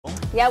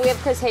Yeah, we have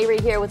Chris Hayre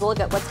here with a look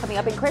at what's coming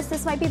up. And Chris,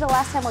 this might be the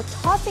last time we're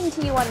talking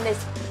to you on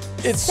this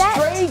It's set.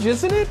 strange,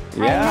 isn't it?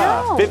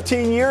 Yeah, I know.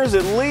 15 years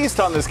at least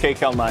on this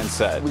KCAL9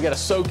 set. We got to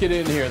soak it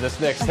in here this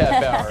next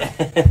half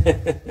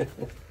hour.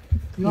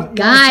 You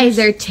guys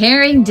are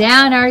tearing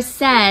down our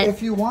set.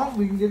 If you want,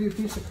 we can give you a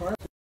piece of carpet.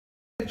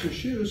 Get your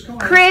shoes. Come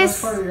on, Chris.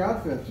 that's part of your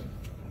outfit.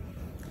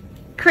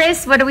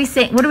 Chris, what are we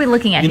saying? What are we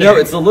looking at You here? know,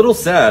 it's a little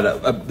sad.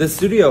 This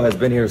studio has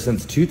been here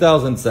since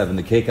 2007,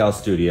 the KCAL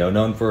studio,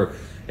 known for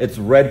its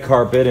red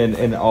carpet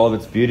and all of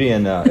its beauty,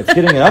 and it's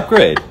getting an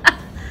upgrade.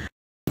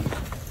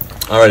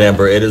 All right,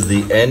 Amber, it is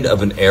the end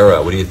of an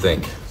era. What do you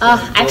think?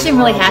 Actually, I'm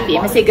really happy.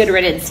 I'm going to say good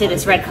riddance to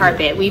this red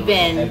carpet. We've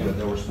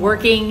been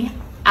working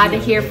out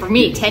of here, for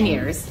me, 10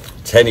 years.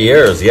 10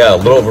 years, yeah, a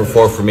little over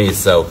 4 for me,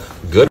 so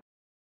good.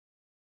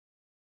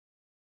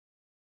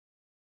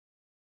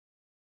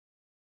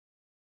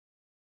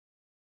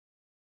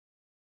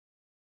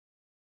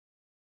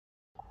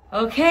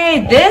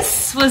 Okay,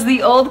 this was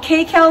the old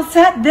KCAL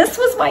set. This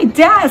was my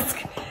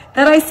desk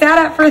that I sat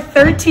at for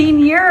 13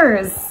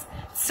 years.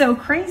 So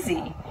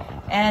crazy.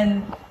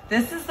 And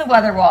this is the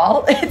weather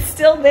wall. It's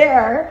still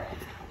there.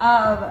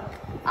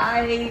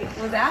 I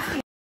was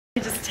asking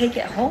to just take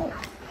it home.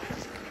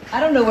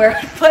 I don't know where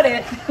I put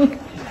it.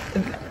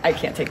 I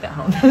can't take that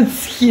home.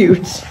 It's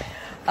huge.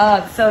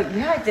 So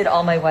yeah, I did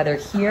all my weather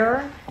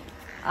here.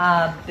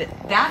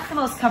 That's the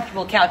most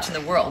comfortable couch in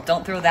the world.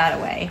 Don't throw that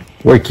away.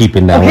 We're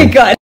keeping that one.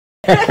 Good.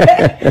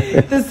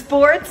 The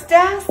sports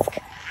desk.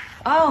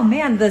 Oh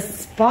man, the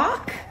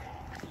Spock.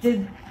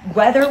 Did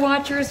weather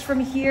watchers from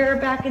here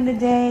back in the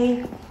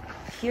day.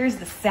 Here's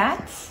the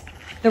set.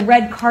 The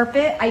red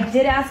carpet. I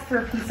did ask for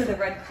a piece of the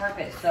red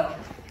carpet, so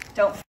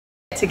don't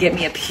forget to get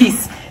me a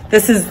piece.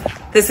 This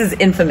is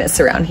infamous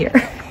around here.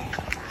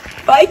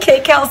 Bye,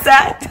 KCAL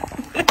set.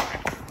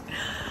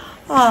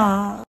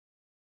 Aww.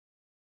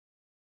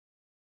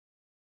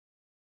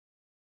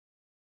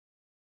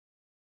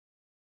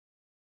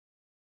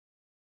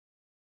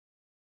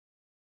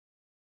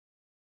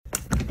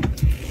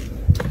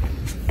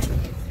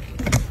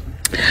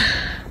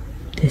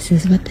 This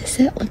is what the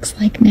set looks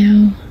like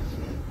now.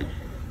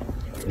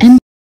 And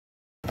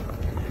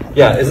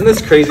Yeah, isn't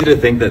this crazy to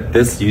think that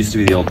this used to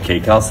be the old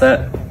KCAL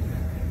set?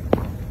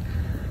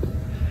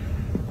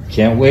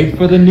 Can't wait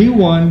for the new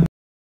one.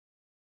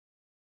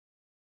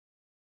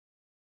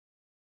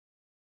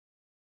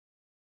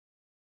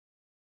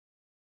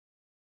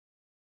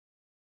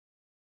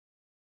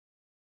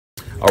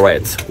 All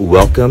right,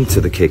 welcome to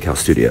the KCAL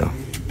studio.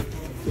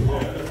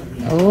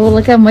 oh,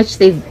 look how much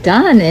they've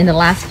done in the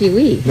last few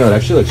weeks. No, it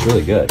actually looks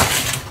really good.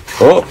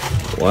 Oh,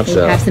 watch We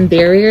have out. some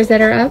barriers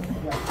that are up.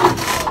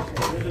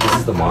 This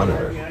is the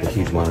monitor, the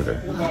huge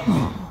monitor.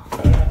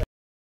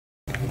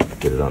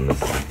 Get it on this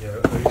side.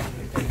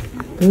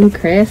 Ooh,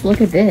 Chris, look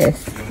at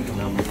this.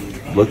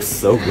 Looks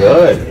so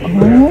good.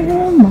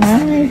 Oh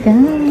my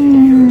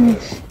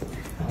gosh.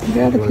 Look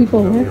at all the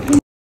people working.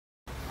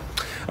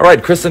 All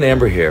right, Chris and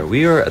Amber here.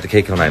 We are at the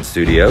KCAL9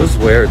 studios,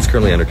 where it's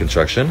currently under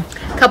construction.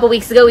 A couple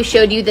weeks ago, we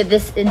showed you that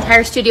this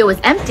entire studio was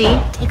empty.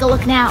 Take a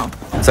look now.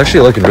 It's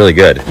actually looking really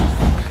good.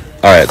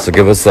 All right, so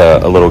give us a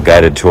little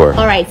guided tour.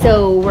 All right,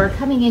 so we're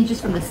coming in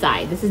just from the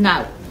side. This is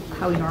not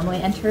how we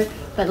normally enter,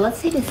 but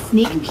let's take a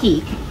sneak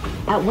peek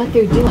at what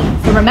they're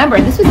doing. So remember,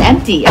 this was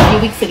empty a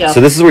few weeks ago.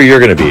 So this is where you're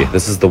going to be.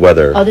 This is the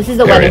weather. Oh, this is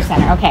the area. weather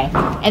center. Okay.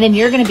 And then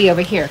you're going to be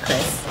over here,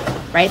 Chris.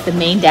 Right? The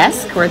main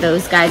desk where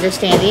those guys are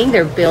standing.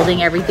 They're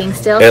building everything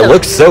still. It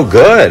looks so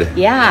good.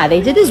 Yeah,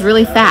 they did this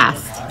really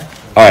fast.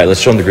 All right, let's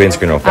show them the green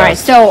screen real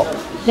fast. All right,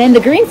 so then the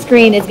green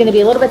screen is going to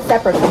be a little bit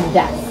separate from the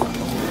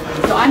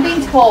desk. So I'm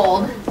being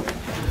told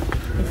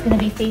it's going to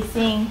be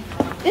facing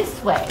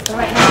this way. So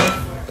right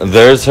now,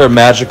 There's her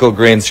magical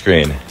green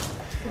screen.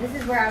 so this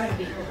is where I'm going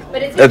to be.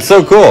 But it's That's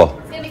so cool.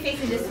 It's going to be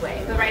facing this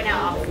way. But right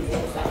now, opposite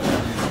this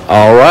side.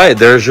 All right,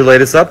 there's your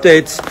latest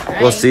updates. right.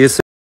 We'll see you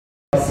soon.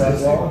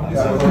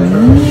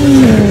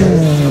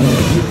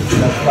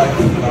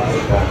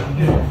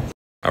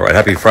 All right,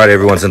 happy Friday,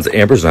 everyone. Since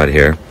Amber's not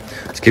here,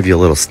 let's give you a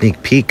little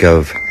sneak peek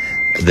of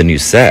the new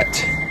set.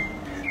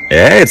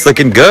 Hey, it's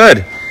looking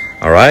good.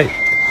 All right,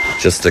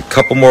 just a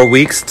couple more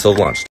weeks till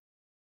launch.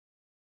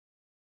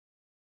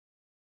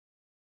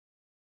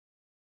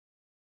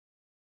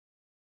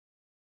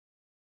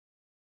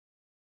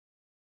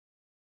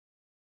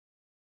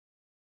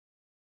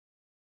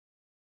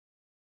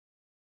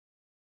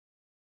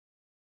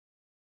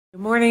 Good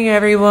morning,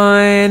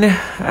 everyone.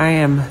 I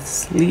am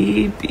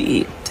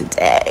sleepy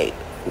today.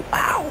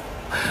 Wow.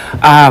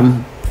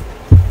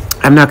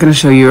 I'm not going to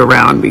show you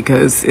around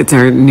because it's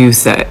our new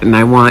set, and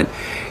I want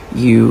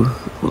you.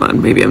 Hold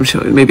on, maybe I'm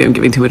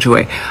giving too much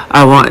away.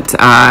 I want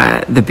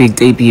the big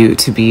debut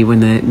to be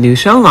when the new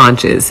show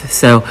launches.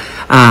 So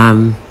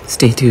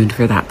stay tuned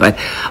for that. But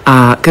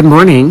good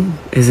morning.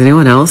 Is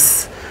anyone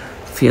else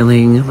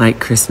feeling like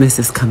Christmas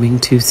is coming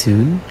too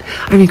soon?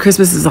 I mean,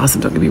 Christmas is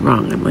awesome, don't get me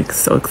wrong. I'm like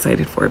so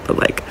excited for it, but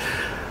like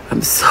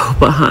I'm so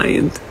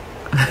behind.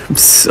 I'm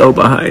so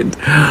behind.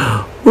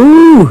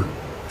 Ooh.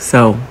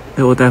 So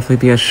it will definitely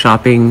be a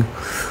shopping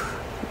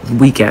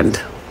weekend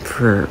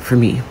for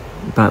me.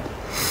 But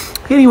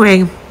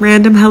anyway,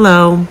 random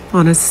hello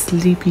on a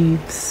sleepy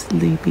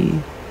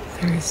Thursday.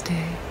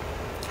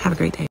 Have a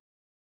great day.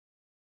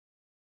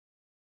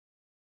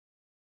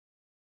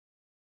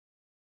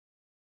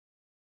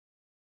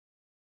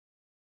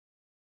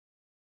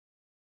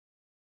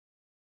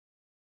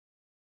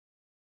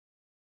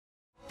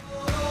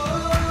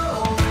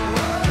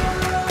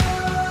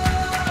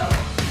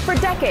 For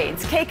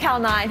decades,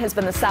 KCAL9 has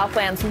been the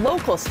Southland's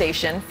local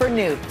station for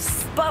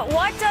news. But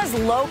what does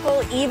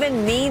local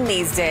even mean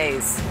these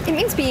days? It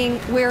means being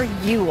where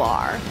you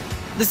are.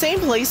 The same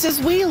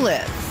places we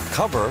live.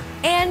 Cover.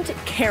 And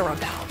care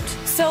about.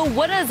 So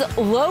what does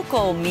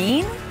local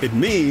mean? It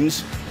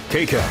means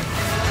KCAL.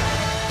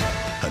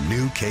 A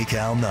new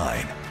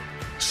KCAL9,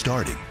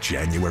 starting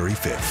January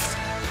 5th.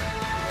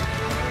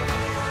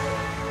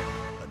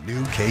 A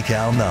new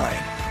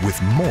KCAL9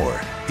 with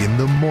more in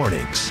the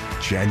mornings,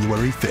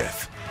 January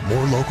 5th.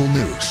 More local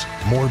news,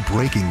 more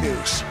breaking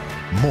news,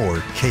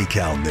 more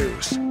KCAL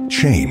news.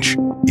 Change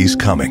is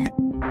coming.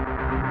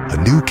 A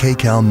new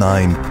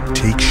KCAL9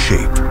 takes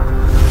shape,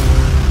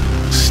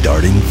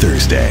 starting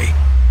Thursday.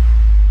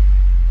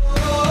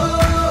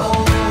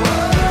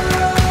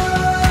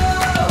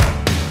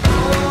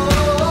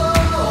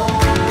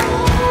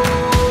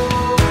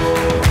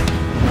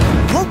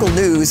 Local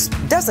news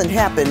doesn't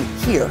happen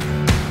here.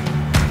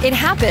 It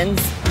happens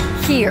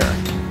here.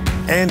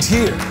 And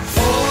here.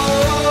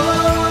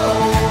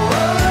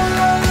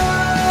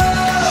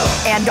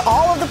 And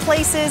all of the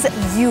places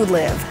you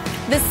live.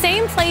 The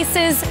same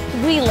places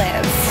we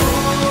live.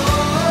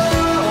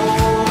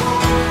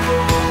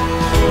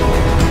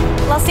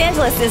 Los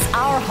Angeles is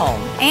our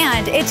home,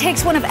 and it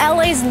takes one of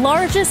LA's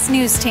largest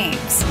news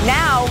teams.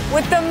 Now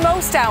with the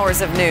most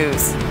hours of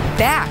news.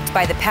 Backed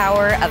by the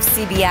power of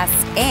CBS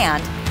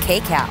and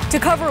KCAL. To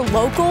cover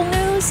local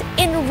news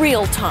in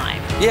real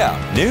time. Yeah,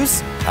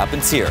 news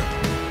happens here.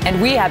 And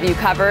we have you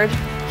covered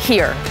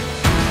here.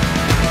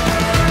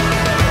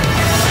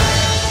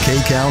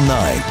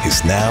 KCAL9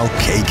 is now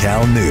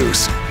KCAL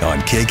News on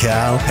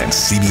KCAL and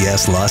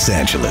CBS Los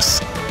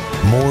Angeles.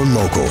 More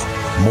local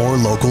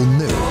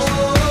news.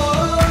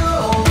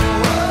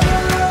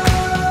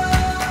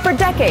 For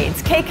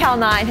decades,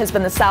 KCAL9 has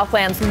been the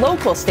Southland's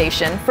local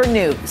station for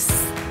news.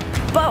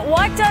 But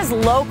what does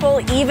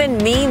local even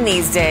mean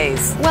these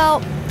days?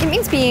 Well, it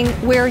means being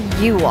where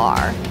you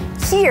are.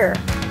 Here.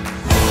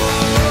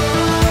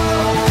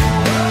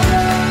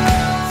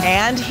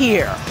 And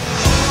here.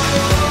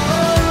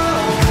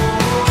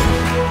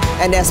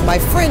 And as my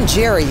friend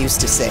Jerry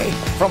used to say,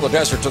 from the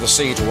desert to the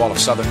sea to all of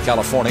Southern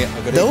California,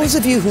 those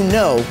of you who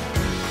know.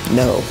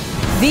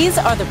 These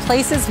are the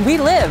places we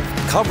live,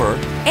 cover,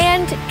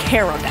 and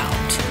care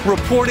about.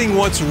 Reporting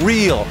what's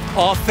real,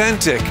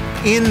 authentic,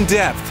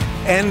 in-depth,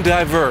 and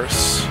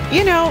diverse.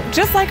 You know,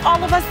 just like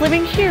all of us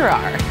living here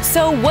are.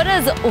 So what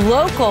does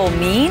local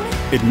mean?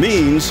 It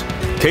means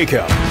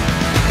KCAL.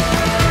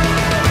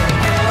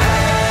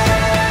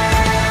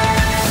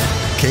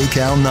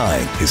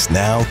 KCAL9 is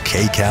now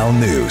KCAL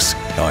News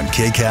on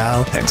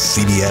KCAL and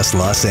CBS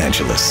Los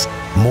Angeles.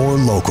 More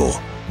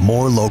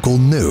local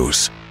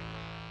news.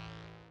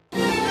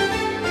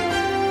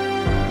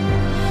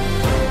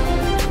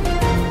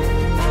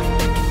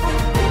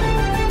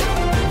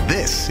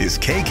 This is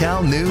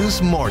KCAL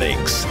News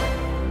Mornings.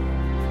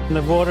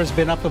 The water's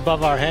been up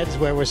above our heads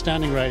where we're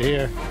standing right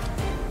here.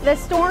 The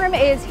storm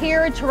is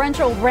here.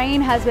 Torrential rain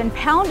has been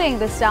pounding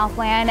the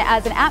Southland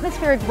as an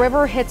atmospheric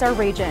river hits our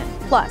region.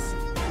 Plus,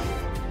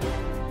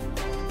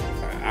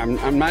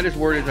 I'm not as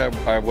worried as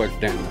I was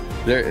then.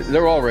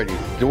 They're all ready.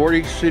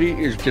 Doherty City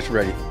is just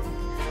ready.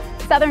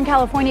 Southern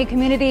California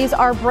communities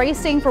are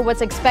bracing for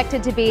what's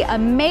expected to be a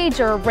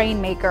major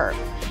rainmaker.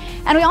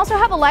 And we also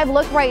have a live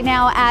look right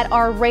now at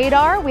our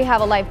radar. We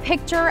have a live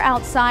picture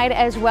outside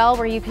as well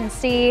where you can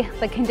see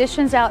the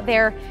conditions out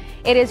there.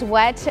 It is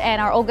wet,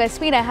 and our Olga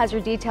Espina has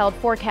your detailed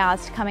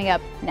forecast coming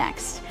up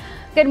next.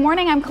 Good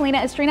morning, I'm Kalina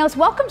Estrinos.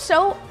 Welcome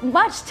so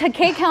much to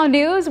KCAL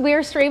News.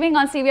 We're streaming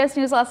on CBS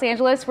News Los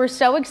Angeles. We're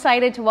so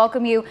excited to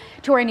welcome you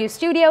to our new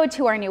studio,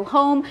 to our new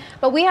home.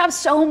 But we have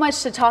so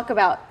much to talk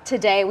about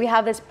today. We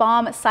have this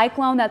bomb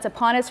cyclone that's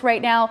upon us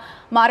right now.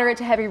 Moderate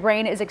to heavy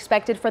rain is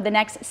expected for the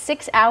next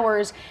 6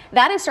 hours.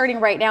 That is starting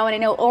right now, and I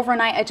know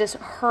overnight I just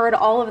heard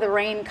all of the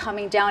rain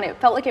coming down. It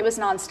felt like it was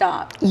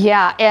nonstop.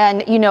 Yeah,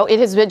 and you know, it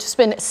has just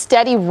been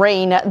steady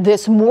rain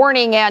this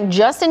morning, and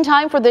just in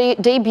time for the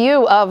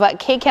debut of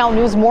KCAL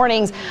News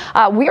Mornings,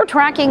 we are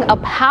tracking a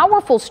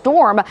powerful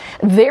storm.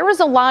 There is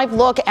a live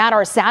look at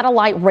our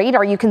satellite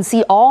radar. You can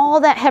see all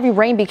that heavy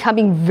rain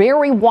becoming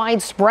very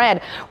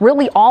widespread.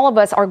 Really, all of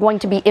us are going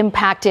to be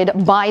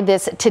impacted by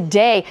this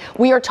today.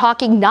 We are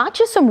talking not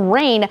just some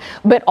rain,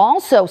 but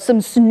also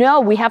some snow.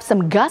 We have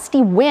some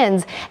gusty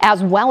winds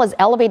as well as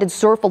elevated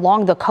surf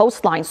along the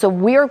coastline. So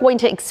we are going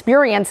to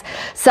experience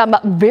some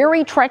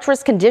very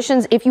treacherous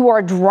conditions. If you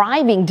are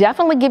driving,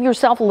 definitely give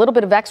yourself a little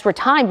bit of extra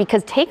time,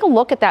 because take a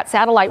look at that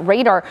satellite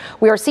radar.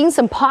 We are seeing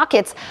some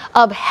pockets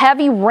of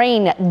heavy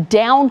rain,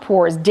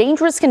 downpours,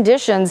 dangerous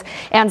conditions,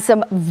 and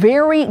some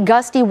very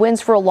gusty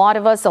winds for a lot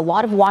of us. A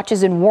lot of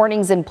watches and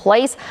warnings in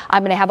place.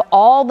 I'm going to have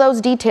all those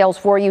details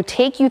for you,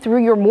 take you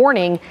through your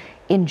morning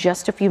in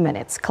just a few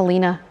minutes.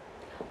 Kalina.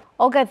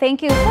 Olga,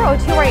 thank you.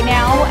 4:02 right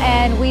now,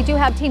 and we do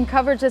have team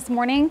coverage this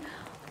morning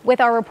with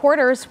our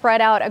reporters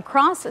spread out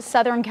across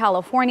Southern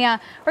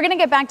California. We're going to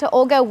get back to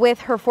Olga with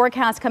her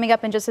forecast coming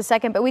up in just a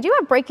second, but we do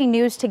have breaking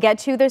news to get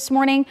to this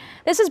morning.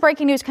 This is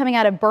breaking news coming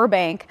out of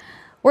Burbank.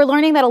 We're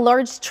learning that a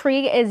large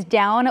tree is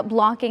down,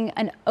 blocking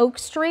an Oak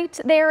Street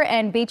there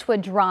and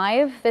Beechwood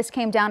Drive. This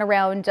came down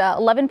around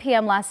 11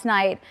 p.m. last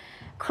night.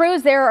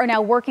 Crews there are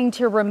now working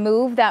to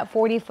remove that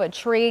 40-foot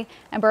tree,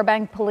 and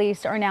Burbank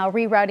police are now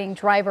rerouting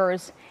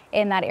drivers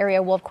in that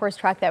area. We'll, of course,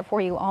 track that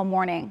for you all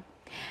morning.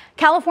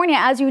 California,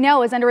 as you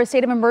know, is under a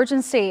state of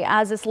emergency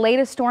as this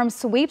latest storm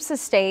sweeps the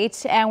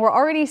state, and we're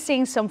already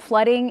seeing some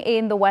flooding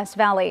in the West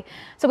Valley.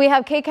 So we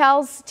have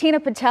KCAL's Tina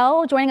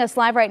Patel joining us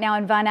live right now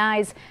in Van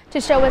Nuys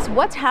to show us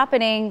what's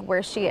happening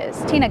where she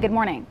is. Tina, good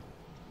morning.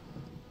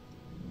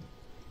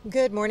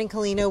 Good morning,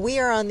 Kalina. We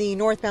are on the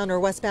northbound or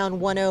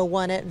westbound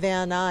 101 at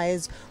Van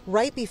Nuys,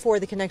 right before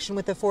the connection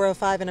with the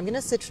 405. And I'm going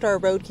to switch to our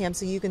road cam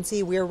so you can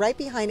see we are right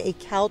behind a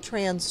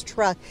Caltrans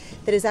truck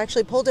that is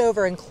actually pulled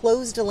over and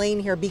closed a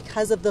lane here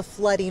because of the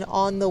flooding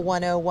on the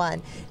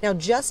 101. Now,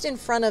 just in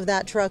front of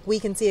that truck, we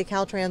can see a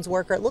Caltrans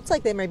worker. It looks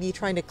like they might be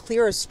trying to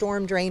clear a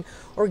storm drain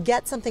or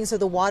get something so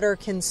the water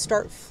can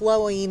start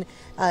flowing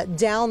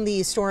down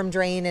the storm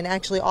drain and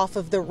actually off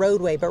of the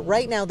roadway. But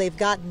right now they've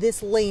got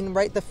this lane,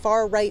 right, the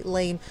far right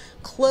lane,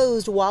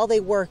 closed while they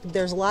work.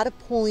 There's a lot of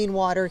pooling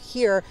water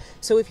here.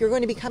 So if you're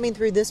going to be coming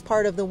through this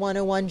part of the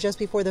 101 just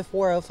before the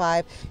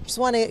 405, just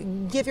want to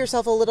give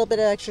yourself a little bit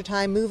of extra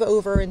time, move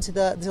over into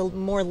the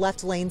more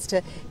left lanes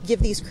to give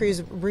these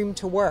crews room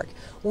to work.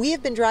 We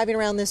have been driving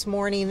around this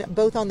morning,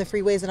 both on the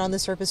freeways and on the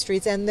surface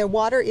streets, and the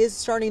water is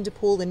starting to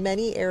pool in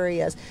many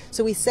areas.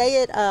 So we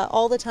say it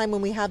all the time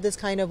when we have this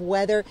kind of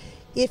weather.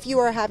 If you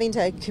are having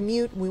to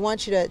commute, we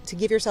want you to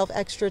give yourself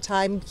extra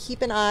time.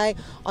 Keep an eye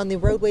on the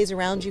roadways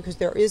around you because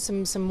there is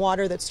some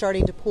water that's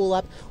starting to pool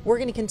up. We're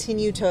going to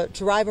continue to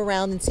drive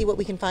around and see what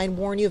we can find,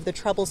 warn you of the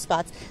trouble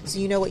spots so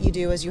you know what you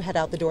do as you head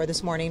out the door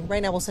this morning.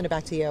 Right now, we'll send it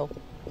back to you.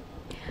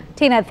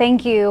 Tina,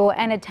 thank you.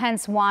 An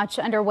intense watch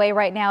underway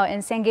right now in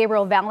San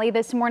Gabriel Valley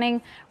this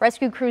morning.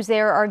 Rescue crews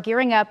there are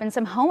gearing up, and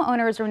some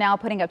homeowners are now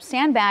putting up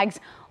sandbags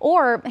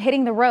or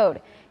hitting the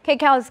road.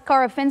 KCAL's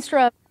Cara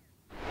Finstra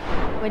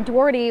and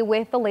Doherty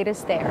with the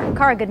latest there.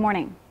 Cara, good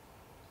morning.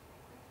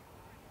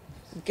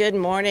 Good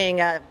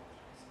morning.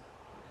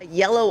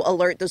 Yellow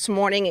alert this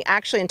morning,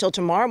 actually until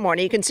tomorrow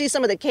morning. You can see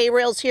some of the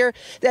K-rails here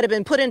that have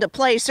been put into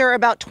place. There are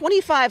about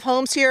 25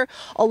 homes here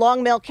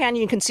along Mel Canyon.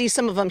 You can see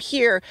some of them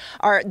here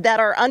that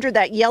are under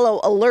that yellow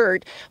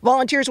alert.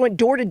 Volunteers went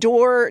door to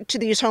door to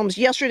these homes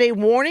yesterday,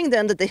 warning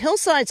them that the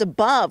hillsides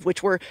above,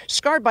 which were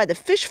scarred by the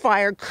fish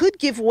fire, could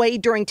give way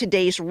during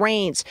today's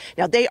rains.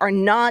 Now, they are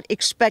not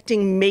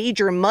expecting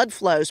major mud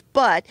flows,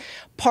 but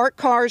parked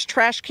cars,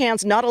 trash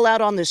cans not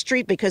allowed on the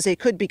street because they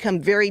could become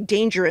very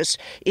dangerous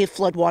if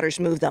floodwaters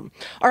move them.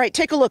 All right,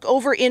 take a look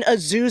over in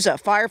Azusa.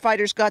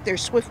 Firefighters got their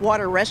swift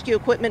water rescue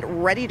equipment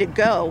ready to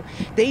go.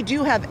 They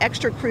do have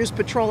extra crews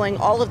patrolling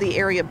all of the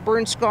area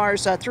burn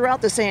scars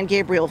throughout the San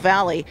Gabriel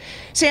Valley.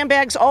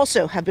 Sandbags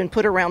also have been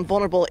put around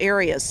vulnerable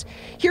areas.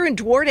 Here in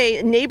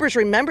Duarte, neighbors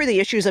remember the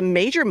issues a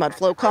major mud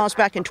flow caused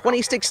back in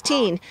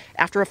 2016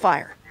 after a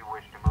fire.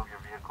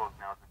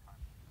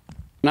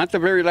 Not the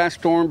very last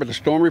storm, but the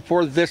storm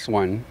before this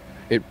one,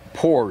 it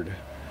poured.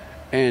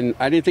 And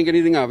I didn't think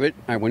anything of it.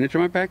 I went into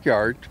my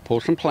backyard to pull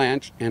some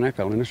plants, and I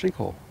fell in a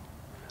sinkhole.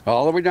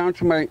 All the way down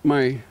to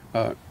my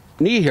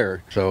knee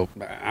here. So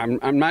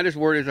I'm not as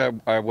worried as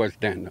I was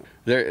then.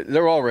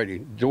 They're all ready.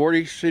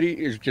 Doherty City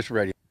is just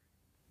ready.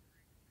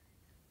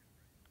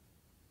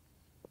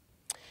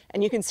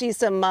 And you can see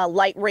some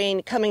light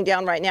rain coming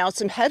down right now,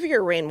 some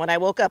heavier rain. When I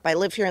woke up, I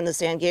live here in the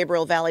San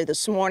Gabriel Valley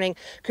this morning,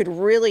 could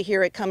really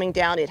hear it coming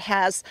down. It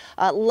has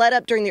let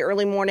up during the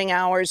early morning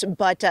hours,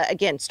 but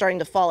again, starting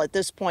to fall at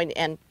this point,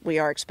 and we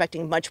are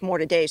expecting much more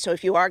today. So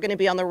if you are going to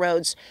be on the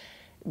roads,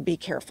 be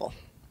careful.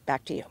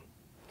 Back to you.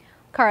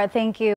 Cara, thank you.